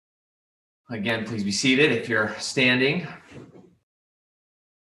Again, please be seated if you're standing.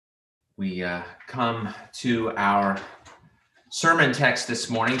 We come to our sermon text this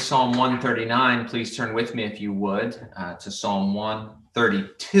morning, Psalm 139. Please turn with me, if you would, to Psalm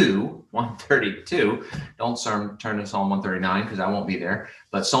 132. 132. Don't turn to Psalm 139 because I won't be there,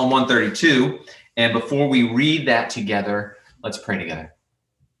 but Psalm 132. And before we read that together, let's pray together.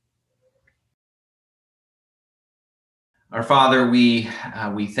 Our Father, we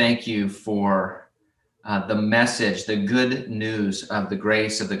thank you for the message, the good news of the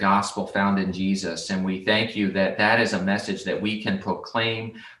grace of the gospel found in Jesus. And we thank you that that is a message that we can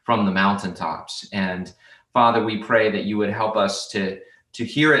proclaim from the mountaintops. And Father, we pray that you would help us to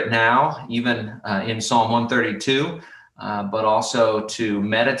hear it now, even in Psalm 132, but also to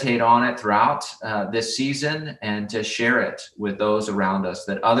meditate on it throughout this season and to share it with those around us,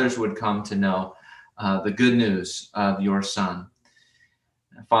 that others would come to know the good news of your Son.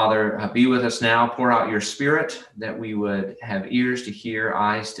 Father, be with us now. Pour out your Spirit that we would have ears to hear,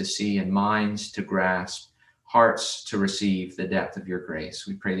 eyes to see, and minds to grasp, hearts to receive the depth of your grace.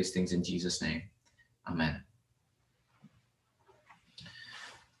 We pray these things in Jesus' name. Amen.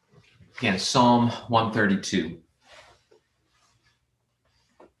 Again, Psalm 132.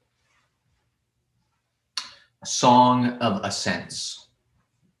 A song of ascents.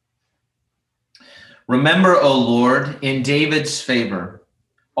 Remember, O Lord, in David's favor,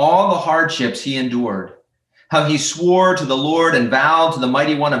 all the hardships he endured, how he swore to the Lord and vowed to the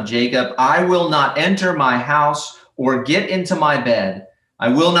mighty one of Jacob, I will not enter my house or get into my bed. I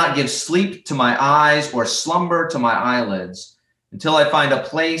will not give sleep to my eyes or slumber to my eyelids until I find a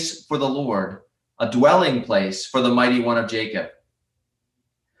place for the Lord, a dwelling place for the mighty one of Jacob.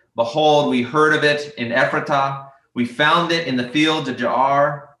 Behold, we heard of it in Ephratah. We found it in the fields of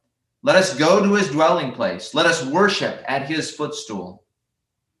Jaar. Let us go to his dwelling place. Let us worship at his footstool.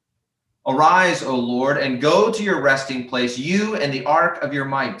 Arise, O Lord, and go to your resting place, you and the ark of your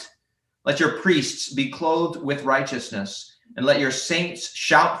might. Let your priests be clothed with righteousness, and let your saints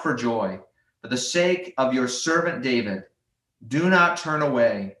shout for joy. For the sake of your servant David, do not turn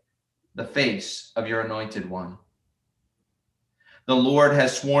away the face of your anointed one. The Lord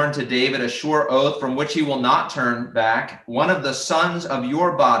has sworn to David a sure oath from which he will not turn back. One of the sons of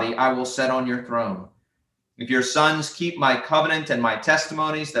your body I will set on your throne. If your sons keep my covenant and my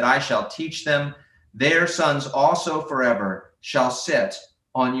testimonies that I shall teach them, their sons also forever shall sit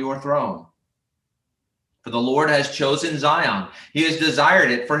on your throne. For the Lord has chosen Zion. He has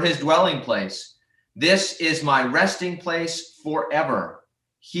desired it for his dwelling place. This is my resting place forever.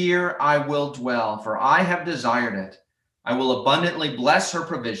 Here I will dwell, for I have desired it. I will abundantly bless her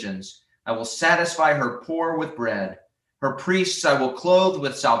provisions. I will satisfy her poor with bread. Her priests I will clothe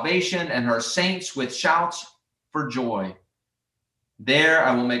with salvation, and her saints with shouts for joy. There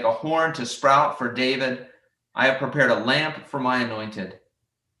I will make a horn to sprout for David. I have prepared a lamp for my anointed.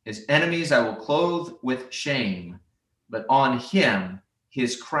 His enemies I will clothe with shame, but on him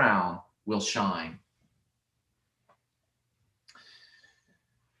his crown will shine.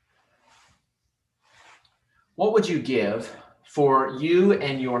 What would you give for you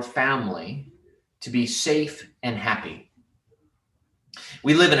and your family to be safe and happy?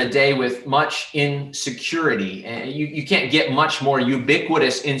 We live in a day with much insecurity, and you can't get much more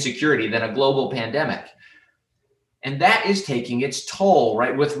ubiquitous insecurity than a global pandemic. And that is taking its toll,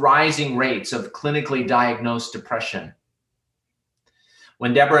 right, with rising rates of clinically diagnosed depression.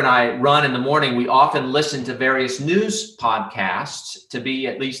 When Deborah and I run in the morning, we often listen to various news podcasts to be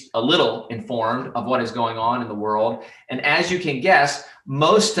at least a little informed of what is going on in the world. And as you can guess,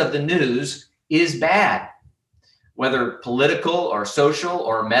 most of the news is bad, whether political or social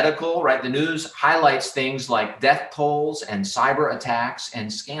or medical, right? The news highlights things like death tolls and cyber attacks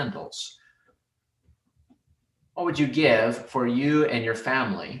and scandals. What would you give for you and your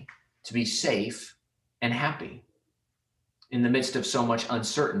family to be safe and happy in the midst of so much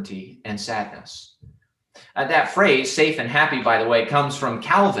uncertainty and sadness? That phrase, safe and happy, by the way, comes from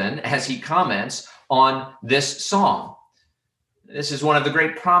Calvin as he comments on this psalm. This is one of the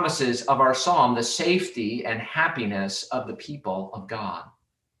great promises of our psalm, the safety and happiness of the people of God.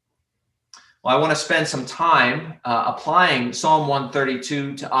 Well, I want to spend some time applying Psalm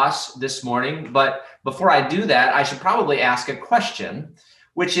 132 to us this morning. But before I do that, I should probably ask a question,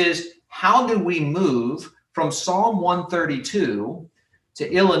 which is, how do we move from Psalm 132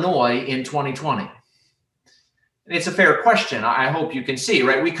 to Illinois in 2020? It's a fair question. I hope you can see,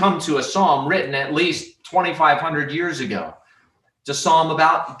 right? We come to a psalm written at least 2,500 years ago. It's a psalm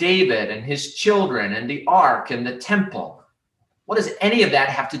about David and his children and the ark and the temple. What does any of that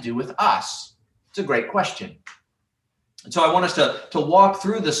have to do with us? It's a great question. And so I want us to walk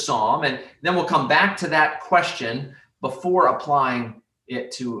through the psalm, and then we'll come back to that question before applying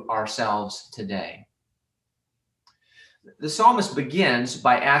it to ourselves today. The psalmist begins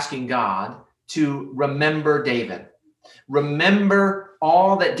by asking God to remember David. Remember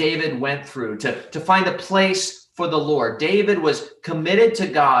all that David went through to find a place for the Lord. David was committed to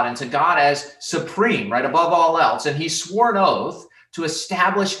God and to God as supreme, right, above all else. And he swore an oath to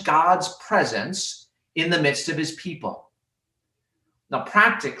establish God's presence in the midst of his people. Now,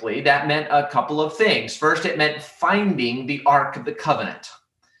 practically, that meant a couple of things. First, it meant finding the Ark of the Covenant.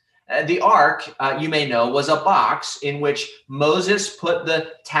 The Ark, you may know, was a box in which Moses put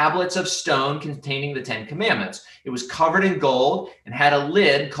the tablets of stone containing the Ten Commandments. It was covered in gold and had a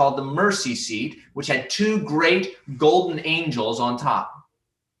lid called the mercy seat, which had two great golden angels on top.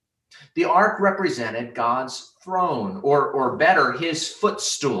 The Ark represented God's throne, or better, his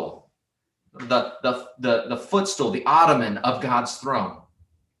footstool, the footstool, the ottoman of God's throne.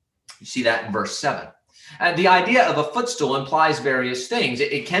 You see that in verse 7. And the idea of a footstool implies various things.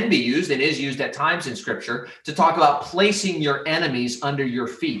 It can be used and is used at times in Scripture to talk about placing your enemies under your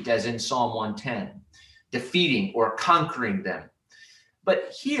feet, as in Psalm 110, defeating or conquering them.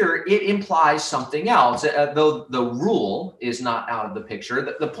 But here it implies something else, though the rule is not out of the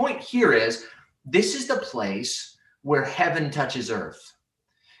picture. The point here is this is the place where heaven touches earth.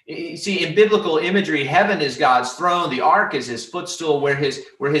 You see, in biblical imagery, heaven is God's throne. The ark is his footstool, where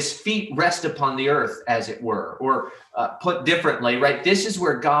his feet rest upon the earth, as it were. Or put differently, right? This is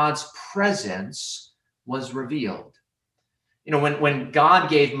where God's presence was revealed. You know, when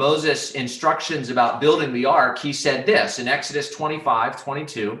God gave Moses instructions about building the ark, he said this in Exodus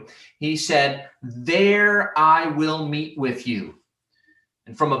 25:22. He said, "There I will meet with you.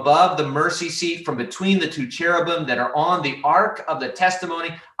 And from above the mercy seat, from between the two cherubim that are on the ark of the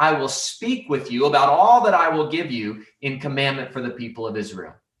testimony, I will speak with you about all that I will give you in commandment for the people of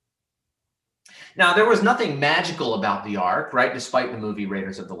Israel." Now, there was nothing magical about the ark, right? Despite the movie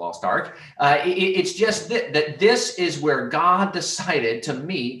Raiders of the Lost Ark. It's just that this is where God decided to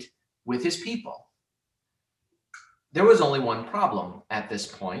meet with his people. There was only one problem at this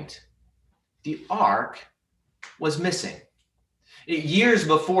point. The ark was missing. Years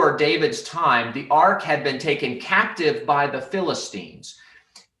before David's time, the ark had been taken captive by the Philistines.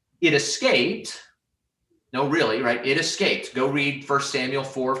 It escaped. No, really, right? It escaped. Go read 1 Samuel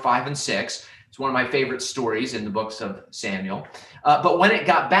 4, 5, and 6. It's one of my favorite stories in the books of Samuel. But when it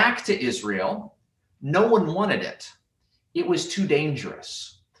got back to Israel, no one wanted it. It was too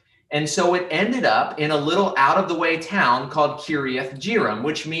dangerous. And so it ended up in a little out-of-the-way town called Kiriath Jearim,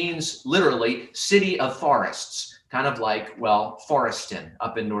 which means literally city of forests. Kind of like, well, Forreston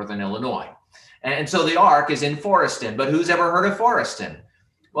up in northern Illinois. And so the ark is in Forreston, but who's ever heard of Forreston?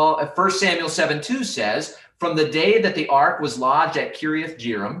 Well, 1 Samuel 7:2 says, from the day that the ark was lodged at Kiriath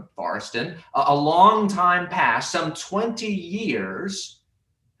Jearim, Forreston, a long time passed, some 20 years,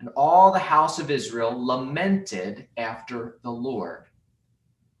 and all the house of Israel lamented after the Lord.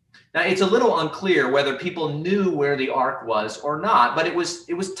 Now, it's a little unclear whether people knew where the ark was or not, but it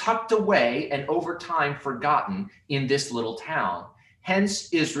was tucked away and over time forgotten in this little town.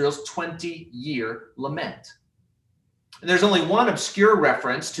 Hence Israel's 20-year lament. And there's only one obscure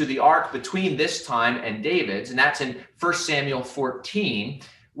reference to the ark between this time and David's, and that's in 1 Samuel 14,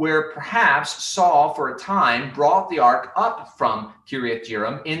 where perhaps Saul for a time brought the ark up from Kiriath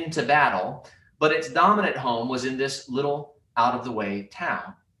Jearim into battle, but its dominant home was in this little out-of-the-way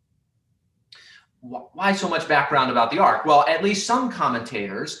town. Why so much background about the ark? Well, at least some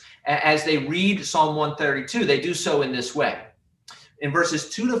commentators, as they read Psalm 132, they do so in this way. In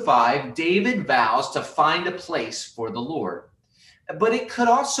verses 2 to 5, David vows to find a place for the Lord. But it could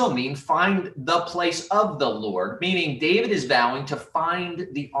also mean find the place of the Lord, meaning David is vowing to find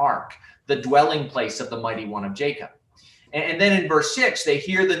the ark, the dwelling place of the mighty one of Jacob. And then in verse 6, they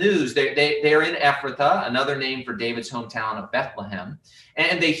hear the news. They're in Ephrathah, another name for David's hometown of Bethlehem.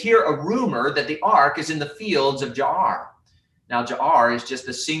 And they hear a rumor that the ark is in the fields of Jaar. Now, Jaar is just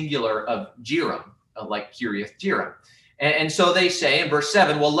the singular of Jearim, like Kiriath Jearim. And so they say in verse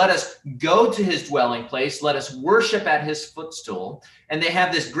 7, well, let us go to his dwelling place. Let us worship at his footstool. And they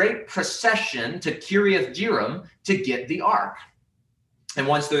have this great procession to Kiriath Jearim to get the ark. And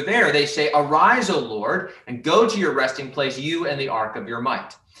once they're there, they say, arise, O Lord, and go to your resting place, you and the ark of your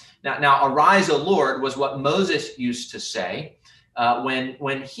might. Now, arise, O Lord, was what Moses used to say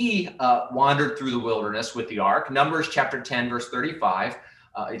when he wandered through the wilderness with the ark. Numbers chapter 10, verse 35,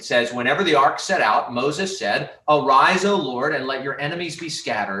 it says, whenever the ark set out, Moses said, arise, O Lord, and let your enemies be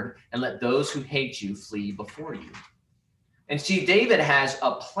scattered, and let those who hate you flee before you. And see, David has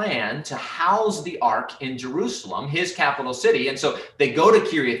a plan to house the ark in Jerusalem, his capital city. And so they go to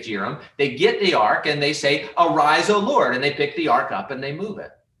Kiriath Jearim, they get the ark, and they say, "Arise, O Lord," and they pick the ark up and they move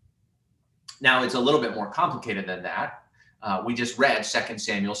it. Now, it's a little bit more complicated than that. We just read 2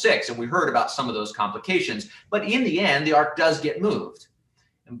 Samuel 6, and we heard about some of those complications. But in the end, the ark does get moved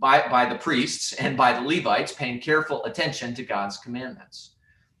by the priests and by the Levites, paying careful attention to God's commandments.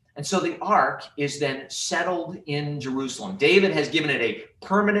 And so the ark is then settled in Jerusalem. David has given it a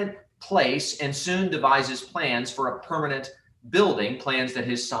permanent place and soon devises plans for a permanent building, plans that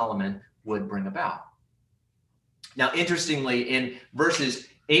his Solomon would bring about. Now, interestingly, in verses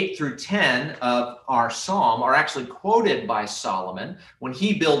 8 through 10 of our psalm are actually quoted by Solomon when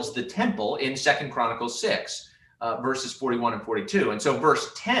he builds the temple in 2 Chronicles 6, verses 41 and 42. And so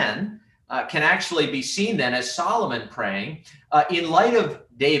verse 10 can actually be seen then as Solomon praying, in light of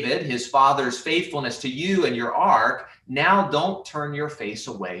David, his father's faithfulness to you and your ark, now don't turn your face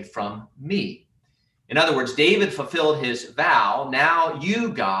away from me. In other words, David fulfilled his vow. Now you,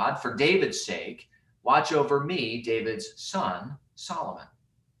 God, for David's sake, watch over me, David's son, Solomon.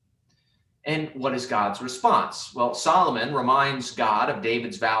 And what is God's response? Well, Solomon reminds God of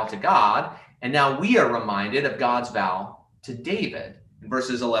David's vow to God, and now we are reminded of God's vow to David. In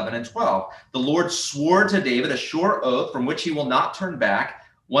verses 11 and 12, the Lord swore to David a sure oath from which he will not turn back.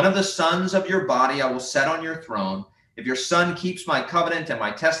 One of the sons of your body I will set on your throne. If your son keeps my covenant and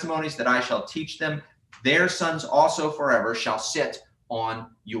my testimonies that I shall teach them, their sons also forever shall sit on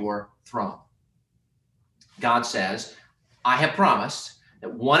your throne. God says, I have promised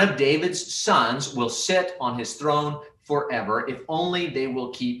that one of David's sons will sit on his throne forever if only they will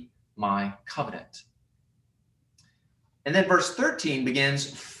keep my covenant. And then verse 13 begins,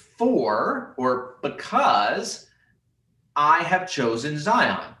 for, or because I have chosen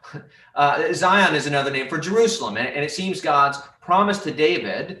Zion. Zion is another name for Jerusalem. And it seems God's promise to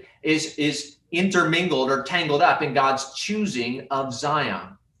David is intermingled or tangled up in God's choosing of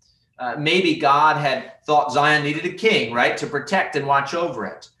Zion. Maybe God had thought Zion needed a king, right, to protect and watch over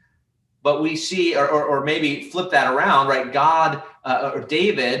it. But we see, or maybe flip that around, right? God or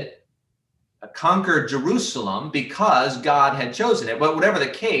David conquered Jerusalem because God had chosen it. But whatever the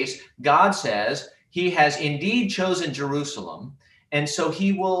case, God says he has indeed chosen Jerusalem, and so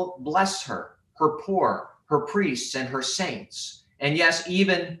he will bless her, her poor, her priests, and her saints, and yes,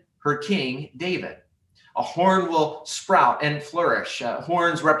 even her king, David. A horn will sprout and flourish,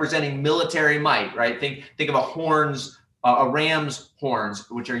 horns representing military might, right? Think of a ram's horns,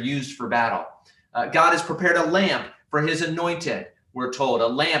 which are used for battle. God has prepared a lamp for his anointed, we're told, a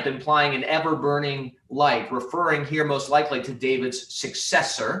lamp implying an ever-burning light, referring here most likely to David's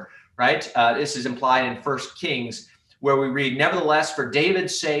successor, right? This is implied in 1 Kings, where we read, nevertheless, for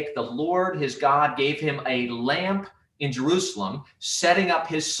David's sake, the Lord his God gave him a lamp in Jerusalem, setting up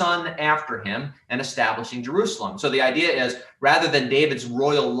his son after him and establishing Jerusalem. So the idea is, rather than David's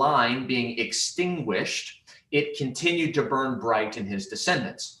royal line being extinguished, it continued to burn bright in his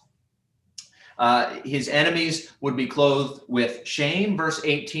descendants. His enemies would be clothed with shame, verse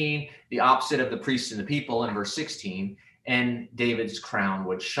 18, the opposite of the priests and the people in verse 16, and David's crown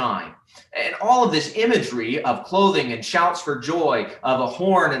would shine. And all of this imagery of clothing and shouts for joy, of a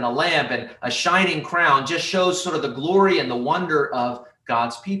horn and a lamp and a shining crown, just shows sort of the glory and the wonder of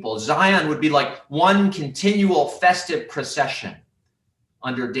God's people. Zion would be like one continual festive procession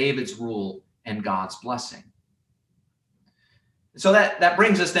under David's rule and God's blessing. So that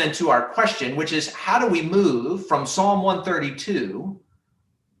brings us then to our question, which is, how do we move from Psalm 132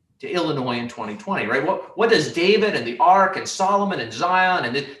 to Illinois in 2020, right? What does David and the Ark and Solomon and Zion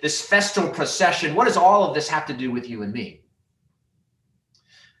and this festal procession, what does all of this have to do with you and me?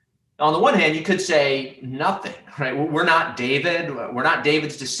 Now, on the one hand, you could say nothing, right? We're not David. We're not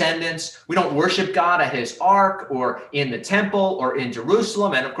David's descendants. We don't worship God at his Ark or in the temple or in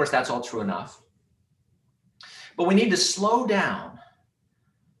Jerusalem. And of course, that's all true enough. But we need to slow down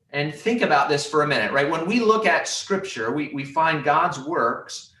and think about this for a minute, right? When we look at Scripture, we find God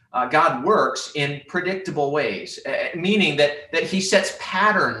works in predictable ways, meaning that he sets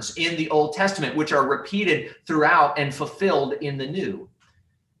patterns in the Old Testament, which are repeated throughout and fulfilled in the New.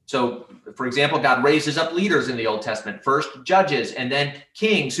 So, for example, God raises up leaders in the Old Testament, first judges and then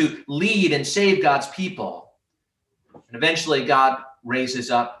kings who lead and save God's people. And eventually God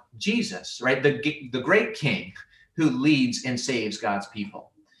raises up Jesus, right? The great king who leads and saves God's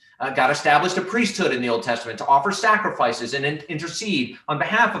people. God established a priesthood in the Old Testament to offer sacrifices and intercede on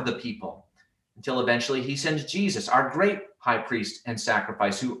behalf of the people, until eventually he sends Jesus, our great high priest and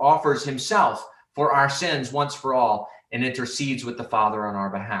sacrifice, who offers himself for our sins once for all and intercedes with the Father on our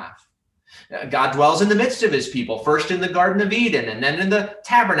behalf. God dwells in the midst of his people, first in the Garden of Eden, and then in the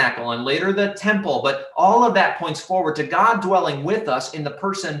tabernacle, and later the temple. But all of that points forward to God dwelling with us in the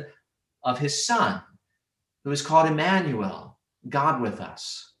person of his Son, who is called Emmanuel, God with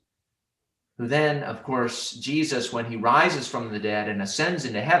us. Who then, of course, Jesus, when he rises from the dead and ascends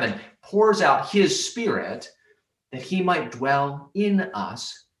into heaven, pours out his Spirit that he might dwell in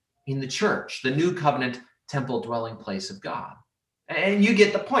us in the church, the new covenant temple dwelling place of God. And you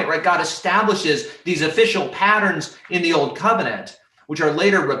get the point, right? God establishes these official patterns in the old covenant, which are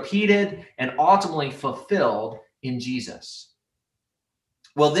later repeated and ultimately fulfilled in Jesus.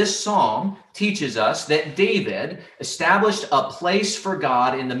 Well, this psalm teaches us that David established a place for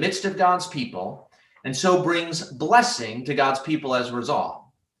God in the midst of God's people, and so brings blessing to God's people as a result.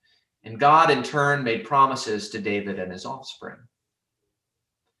 And God, in turn, made promises to David and his offspring.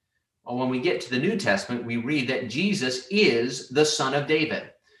 Well, when we get to the New Testament, we read that Jesus is the Son of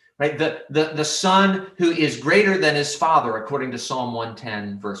David, right? The Son who is greater than his Father, according to Psalm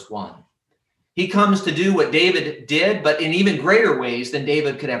 110, verse 1. He comes to do what David did, but in even greater ways than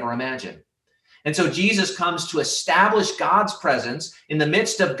David could ever imagine. And so Jesus comes to establish God's presence in the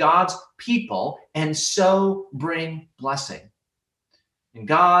midst of God's people and so bring blessing. And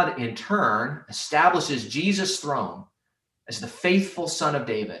God, in turn, establishes Jesus' throne as the faithful Son of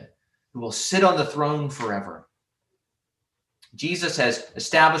David, who will sit on the throne forever. Jesus has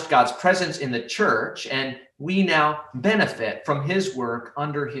established God's presence in the church, and we now benefit from his work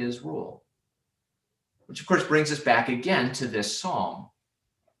under his rule. Which, of course, brings us back again to this psalm.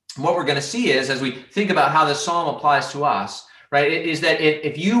 And what we're going to see is, as we think about how this psalm applies to us, right, is that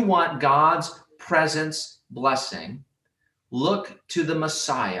if you want God's presence blessing, look to the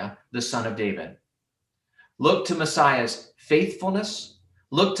Messiah, the Son of David. Look to Messiah's faithfulness,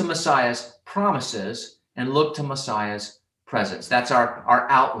 look to Messiah's promises, and look to Messiah's presence. That's our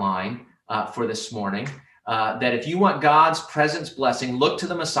outline for this morning. That if you want God's presence blessing, look to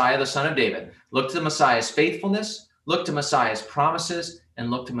the Messiah, the Son of David. Look to the Messiah's faithfulness, look to Messiah's promises,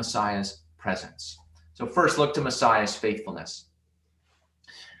 and look to Messiah's presence. So first, look to Messiah's faithfulness.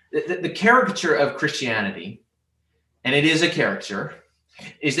 The caricature of Christianity, and it is a caricature,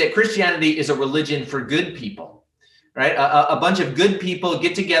 is that Christianity is a religion for good people, right? A bunch of good people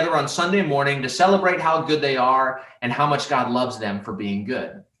get together on Sunday morning to celebrate how good they are and how much God loves them for being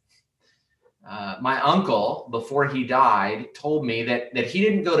good. My uncle, before he died, told me that he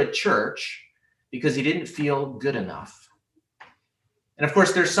didn't go to church because he didn't feel good enough. And of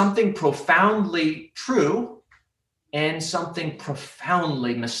course, there's something profoundly true and something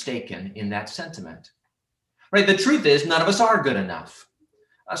profoundly mistaken in that sentiment. Right? The truth is, none of us are good enough.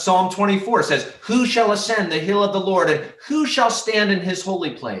 Psalm 24 says, "Who shall ascend the hill of the Lord, and who shall stand in his holy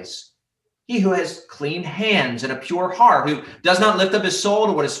place? He who has clean hands and a pure heart, who does not lift up his soul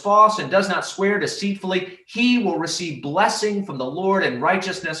to what is false and does not swear deceitfully, he will receive blessing from the Lord and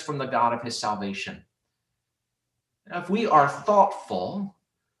righteousness from the God of his salvation." Now, if we are thoughtful,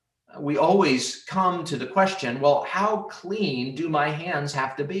 we always come to the question, well, how clean do my hands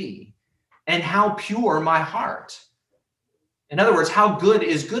have to be? And how pure my heart? In other words, how good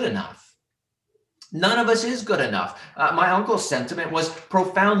is good enough? None of us is good enough. My uncle's sentiment was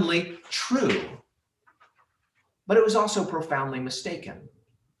profoundly true, but it was also profoundly mistaken.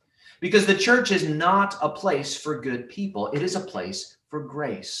 Because the church is not a place for good people. It is a place for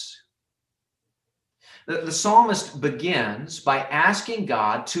grace. The psalmist begins by asking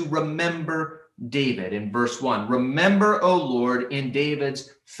God to remember David in verse 1. Remember, O Lord, in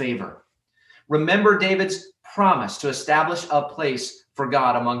David's favor. Remember David's promise to establish a place for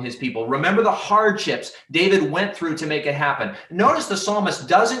God among his people. Remember the hardships David went through to make it happen. Notice the psalmist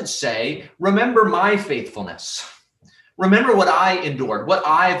doesn't say, remember my faithfulness. Remember what I endured, what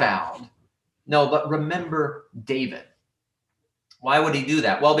I vowed. No, but remember David. Why would he do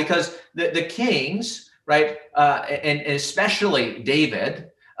that? Well, because the kings, right, and especially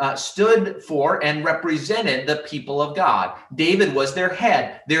David, stood for and represented the people of God. David was their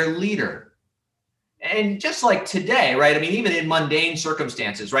head, their leader. And just like today, right, I mean, even in mundane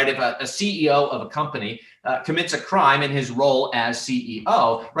circumstances, right, if a CEO of a company commits a crime in his role as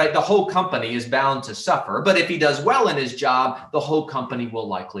CEO, right, the whole company is bound to suffer. But if he does well in his job, the whole company will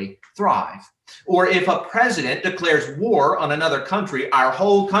likely thrive. Or if a president declares war on another country, our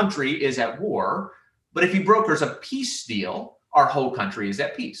whole country is at war. But if he brokers a peace deal, our whole country is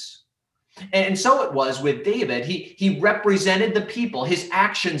at peace. And so it was with David. He represented the people. His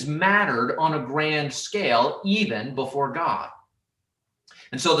actions mattered on a grand scale, even before God.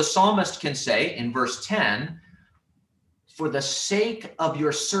 And so the psalmist can say in verse 10, for the sake of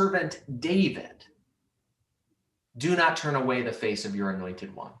your servant David, do not turn away the face of your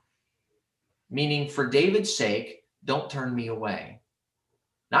anointed one. meaning for David's sake, don't turn me away.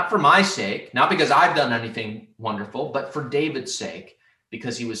 Not for my sake, not because I've done anything wonderful, but for David's sake,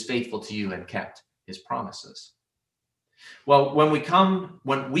 because he was faithful to you and kept his promises. Well, when we come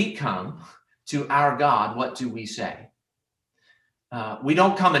to our God, what do we say? We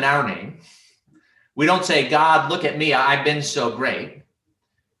don't come in our name. We don't say, God, look at me, I've been so great.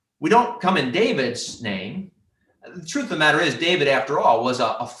 We don't come in David's name. The truth of the matter is, David, after all, was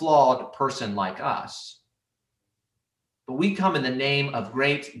a flawed person like us. But we come in the name of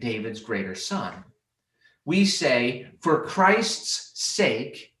great David's greater son. We say, for Christ's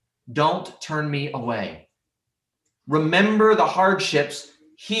sake, don't turn me away. Remember the hardships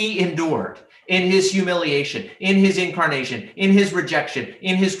he endured in his humiliation, in his incarnation, in his rejection,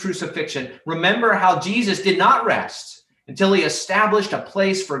 in his crucifixion. Remember how Jesus did not rest until he established a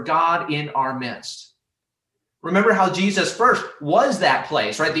place for God in our midst. Remember how Jesus first was that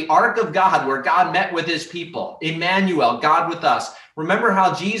place, right? The ark of God where God met with his people, Emmanuel, God with us. Remember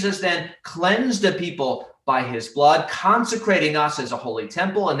how Jesus then cleansed the people by his blood, consecrating us as a holy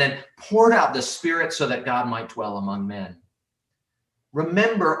temple, and then poured out the Spirit so that God might dwell among men.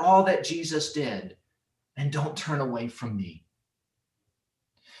 Remember all that Jesus did, and don't turn away from me.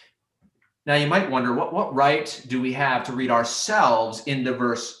 Now you might wonder, what right do we have to read ourselves into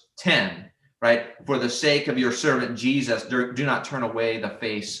verse 10? Right? For the sake of your servant Jesus, do not turn away the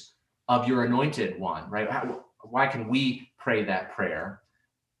face of your anointed one, right? Why can we pray that prayer?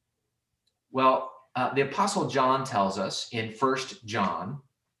 Well, the Apostle John tells us in 1 John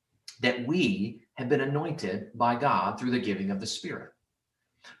that we have been anointed by God through the giving of the Spirit.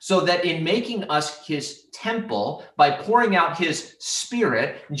 So that in making us his temple, by pouring out his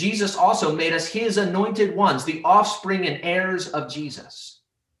Spirit, Jesus also made us his anointed ones, the offspring and heirs of Jesus.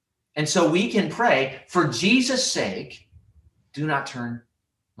 And so we can pray, for Jesus' sake, do not turn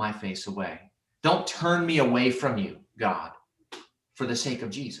my face away. Don't turn me away from you, God, for the sake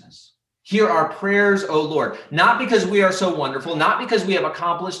of Jesus. Hear our prayers, O Lord, not because we are so wonderful, not because we have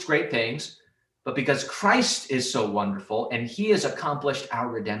accomplished great things, but because Christ is so wonderful and he has accomplished our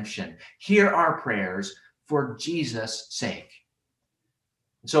redemption. Hear our prayers for Jesus' sake.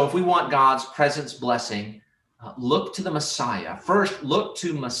 So if we want God's presence, blessing, look to the Messiah. First, look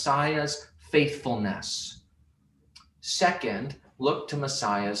to Messiah's faithfulness. Second, look to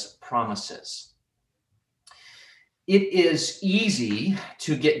Messiah's promises. It is easy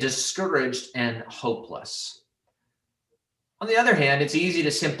to get discouraged and hopeless. On the other hand, it's easy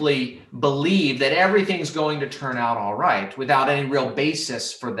to simply believe that everything's going to turn out all right without any real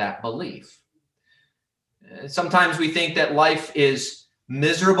basis for that belief. Sometimes we think that life is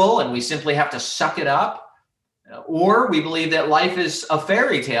miserable and we simply have to suck it up. Or we believe that life is a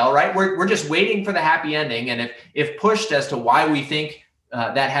fairy tale, right? We're just waiting for the happy ending. And if pushed as to why we think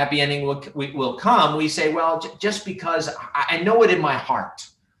that happy ending will come, we say, well, just because I know it in my heart.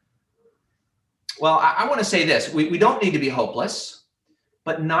 Well, I want to say this. We don't need to be hopeless,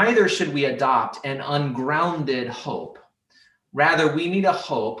 but neither should we adopt an ungrounded hope. Rather, we need a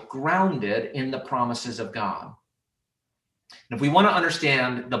hope grounded in the promises of God. And if we want to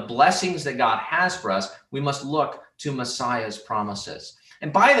understand the blessings that God has for us, we must look to Messiah's promises.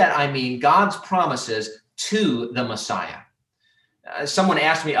 And by that, I mean God's promises to the Messiah. Someone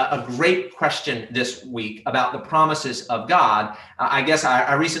asked me a great question this week about the promises of God. I guess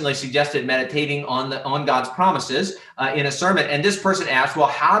I recently suggested meditating on God's promises in a sermon. And this person asked, well,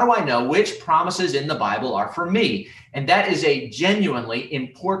 how do I know which promises in the Bible are for me? And that is a genuinely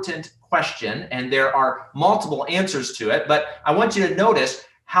important question. And there are multiple answers to it. But I want you to notice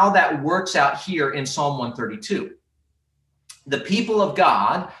how that works out here in Psalm 132. The people of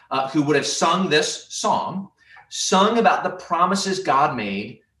God who would have sung this psalm sung about the promises God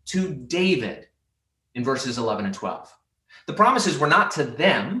made to David in verses 11 and 12. The promises were not to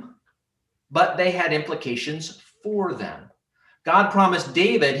them, but they had implications for them. God promised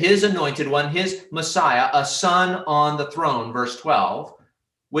David, his anointed one, his Messiah, a son on the throne, verse 12,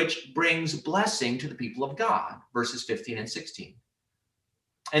 which brings blessing to the people of God, verses 15 and 16.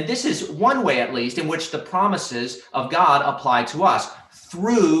 And this is one way, at least, in which the promises of God apply to us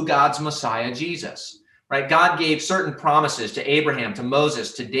through God's Messiah, Jesus. Right? God gave certain promises to Abraham, to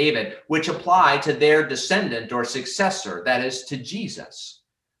Moses, to David, which apply to their descendant or successor, that is, to Jesus,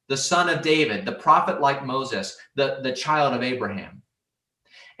 the son of David, the prophet like Moses, the child of Abraham.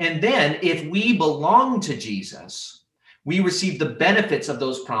 And then, if we belong to Jesus, we receive the benefits of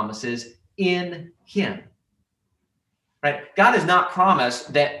those promises in him. Right? God has not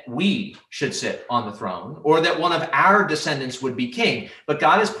promised that we should sit on the throne or that one of our descendants would be king, but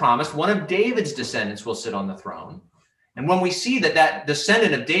God has promised one of David's descendants will sit on the throne. And when we see that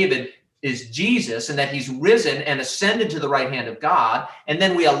descendant of David is Jesus and that he's risen and ascended to the right hand of God, and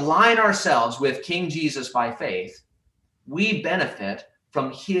then we align ourselves with King Jesus by faith, we benefit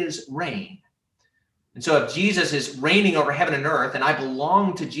from his reign. And so if Jesus is reigning over heaven and earth, and I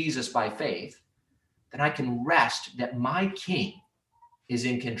belong to Jesus by faith, then I can rest that my King is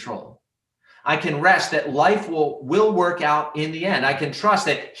in control. I can rest that life will work out in the end. I can trust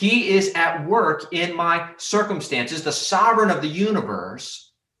that he is at work in my circumstances. The sovereign of the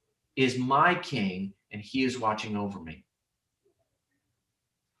universe is my King, and he is watching over me.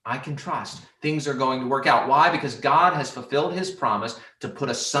 I can trust things are going to work out. Why? Because God has fulfilled his promise to put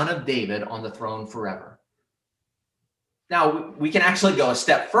a son of David on the throne forever. Now, we can actually go a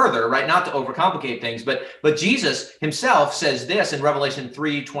step further, right? Not to overcomplicate things, but Jesus himself says this in Revelation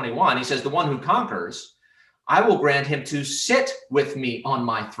 3:21. He says, the one who conquers, I will grant him to sit with me on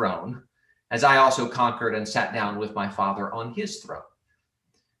my throne, as I also conquered and sat down with my Father on his throne.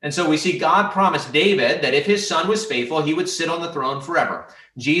 And so we see God promised David that if his son was faithful, he would sit on the throne forever.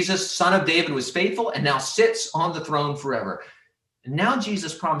 Jesus, son of David, was faithful and now sits on the throne forever. And now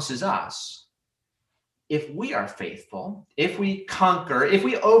Jesus promises us, if we are faithful, if we conquer, if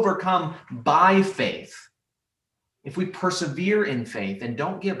we overcome by faith, if we persevere in faith and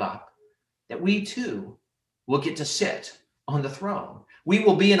don't give up, that we too will get to sit on the throne. We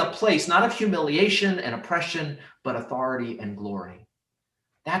will be in a place not of humiliation and oppression, but authority and glory.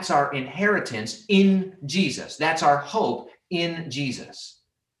 That's our inheritance in Jesus. That's our hope in Jesus.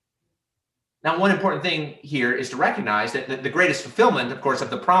 Now, one important thing here is to recognize that the greatest fulfillment, of course,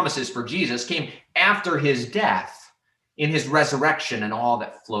 of the promises for Jesus came after his death, in his resurrection and all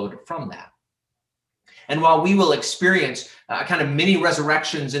that flowed from that. And while we will experience kind of many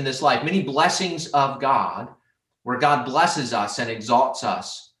resurrections in this life, many blessings of God, where God blesses us and exalts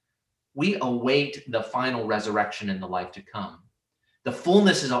us, we await the final resurrection in the life to come. The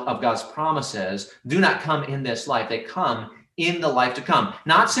fullness of God's promises do not come in this life. They come in the life to come,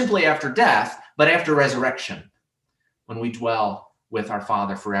 not simply after death, but after resurrection, when we dwell with our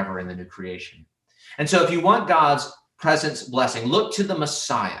Father forever in the new creation. And so if you want God's presence blessing, look to the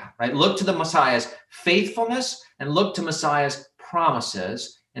Messiah, right? Look to the Messiah's faithfulness and look to Messiah's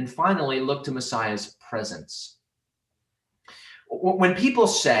promises. And finally, look to Messiah's presence. When people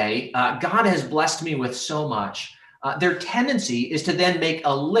say, God has blessed me with so much, their tendency is to then make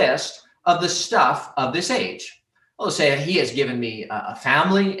a list of the stuff of this age. They'll say, he has given me a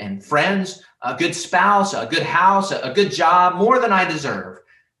family and friends, a good spouse, a good house, a good job, more than I deserve.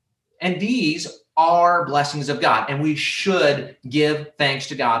 And these are blessings of God, and we should give thanks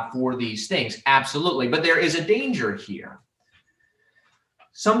to God for these things. Absolutely. But there is a danger here.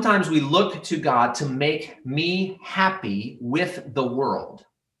 Sometimes we look to God to make me happy with the world,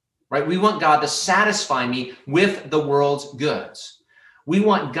 right? We want God to satisfy me with the world's goods. We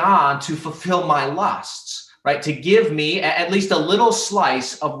want God to fulfill my lusts, right? To give me at least a little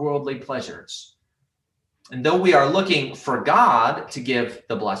slice of worldly pleasures. And though we are looking for God to give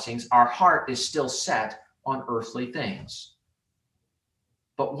the blessings, our heart is still set on earthly things.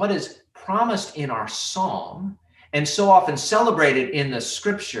 But what is promised in our psalm and so often celebrated in the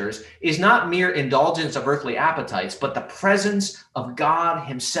scriptures is not mere indulgence of earthly appetites, but the presence of God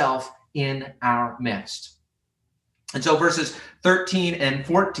himself in our midst. And so verses 13 and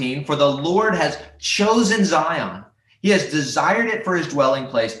 14, for the Lord has chosen Zion. He has desired it for his dwelling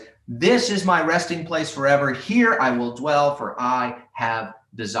place. This is my resting place forever. Here I will dwell, for I have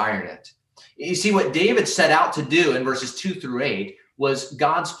desired it. You see, what David set out to do in verses 2 through 8 was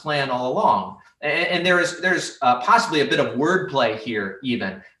God's plan all along. And there's possibly a bit of wordplay here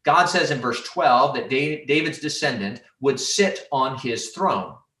even. God says in verse 12 that David's descendant would sit on his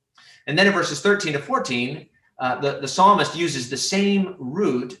throne. And then in verses 13 to 14, the psalmist uses the same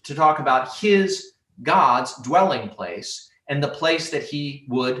root to talk about God's dwelling place and the place that he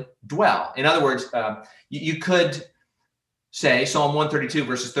would dwell. In other words, you could say Psalm 132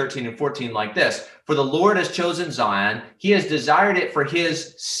 verses 13 and 14 like this: for the Lord has chosen Zion. He has desired it for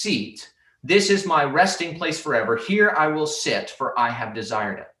his seat. This is my resting place forever. Here I will sit, for I have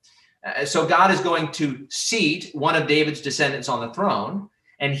desired it. So God is going to seat one of David's descendants on the throne,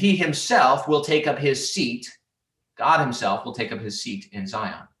 and he himself will take up his seat. God himself will take up his seat in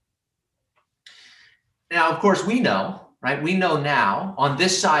Zion. Now, of course, we know, right? We know now on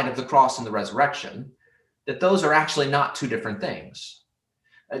this side of the cross and the resurrection that those are actually not two different things.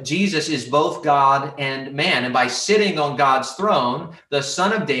 Jesus is both God and man. And by sitting on God's throne, the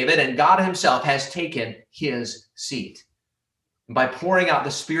Son of David and God himself has taken his seat. And by pouring out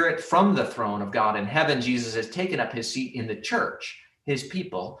the Spirit from the throne of God in heaven, Jesus has taken up his seat in the church, his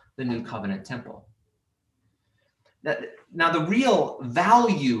people, the new covenant temple. Now, the real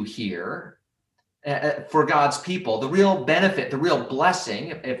value here for God's people, the real benefit, the real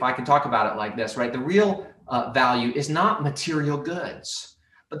blessing, if I can talk about it like this, right? The real value is not material goods,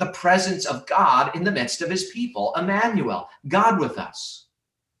 but the presence of God in the midst of his people, Emmanuel, God with us.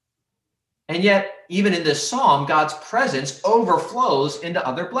 And yet, even in this psalm, God's presence overflows into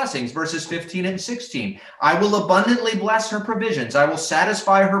other blessings. Verses 15 and 16. I will abundantly bless her provisions. I will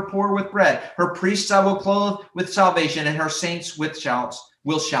satisfy her poor with bread. Her priests I will clothe with salvation, and her saints will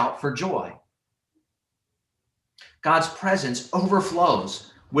shout for joy. God's presence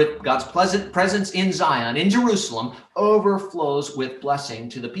overflows with God's pleasant presence in Zion, in Jerusalem, overflows with blessing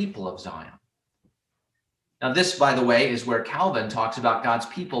to the people of Zion. Now, this, by the way, is where Calvin talks about God's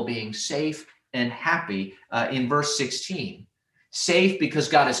people being safe and happy in verse 16. Safe because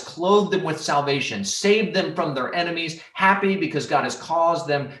God has clothed them with salvation, saved them from their enemies, happy because God has caused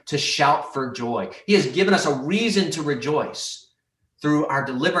them to shout for joy. He has given us a reason to rejoice through our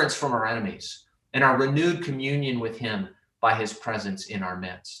deliverance from our enemies and our renewed communion with him by his presence in our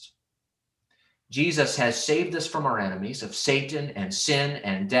midst. Jesus has saved us from our enemies of Satan and sin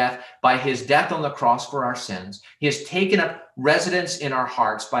and death by his death on the cross for our sins. He has taken up residence in our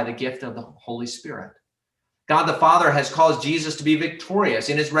hearts by the gift of the Holy Spirit. God the Father has caused Jesus to be victorious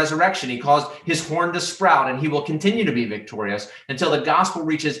in his resurrection. He caused his horn to sprout, and he will continue to be victorious until the gospel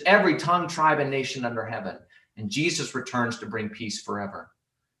reaches every tongue, tribe, and nation under heaven, and Jesus returns to bring peace forever.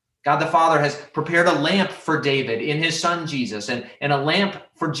 God the Father has prepared a lamp for David in his son Jesus, and a lamp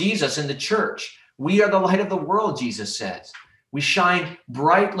for Jesus in the church. We are the light of the world, Jesus says. We shine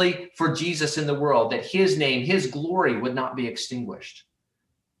brightly for Jesus in the world, that his name, his glory would not be extinguished.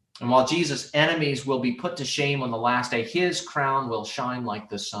 And while Jesus' enemies will be put to shame on the last day, his crown will shine like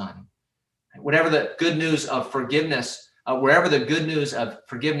the sun. Whatever the good news of forgiveness, wherever the good news of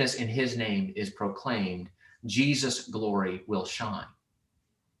forgiveness in his name is proclaimed, Jesus' glory will shine.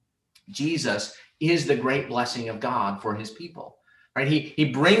 Jesus is the great blessing of God for his people. Right? He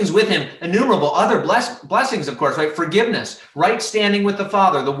brings with him innumerable other blessings, of course, right? Forgiveness, right standing with the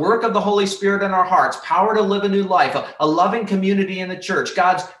Father, the work of the Holy Spirit in our hearts, power to live a new life, a loving community in the church,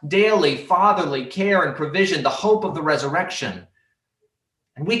 God's daily fatherly care and provision, the hope of the resurrection.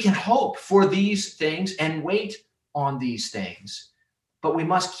 And we can hope for these things and wait on these things, but we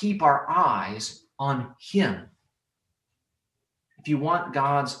must keep our eyes on him. If you want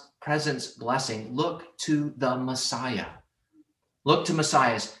God's presence blessing, look to the Messiah. Look to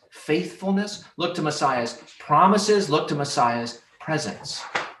Messiah's faithfulness. Look to Messiah's promises. Look to Messiah's presence.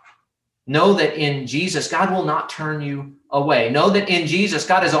 Know that in Jesus, God will not turn you away. Know that in Jesus,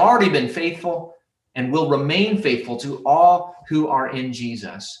 God has already been faithful and will remain faithful to all who are in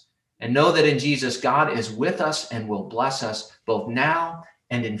Jesus. And know that in Jesus, God is with us and will bless us both now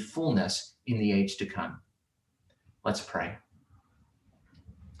and in fullness in the age to come. Let's pray.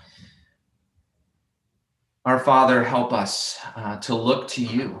 Our Father, help us to look to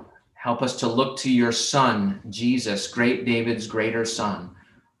you. Help us to look to your Son, Jesus, great David's greater Son,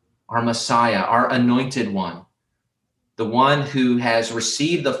 our Messiah, our anointed one, the one who has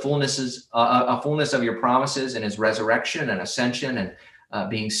received the fullness of your promises in his resurrection and ascension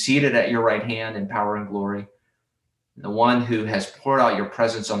and being seated at your right hand in power and glory, the one who has poured out your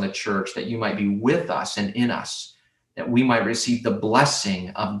presence on the church that you might be with us and in us, that we might receive the blessing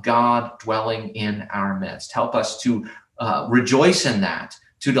of God dwelling in our midst. Help us to rejoice in that,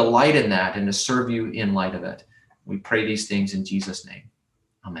 to delight in that, and to serve you in light of it. We pray these things in Jesus' name.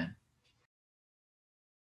 Amen.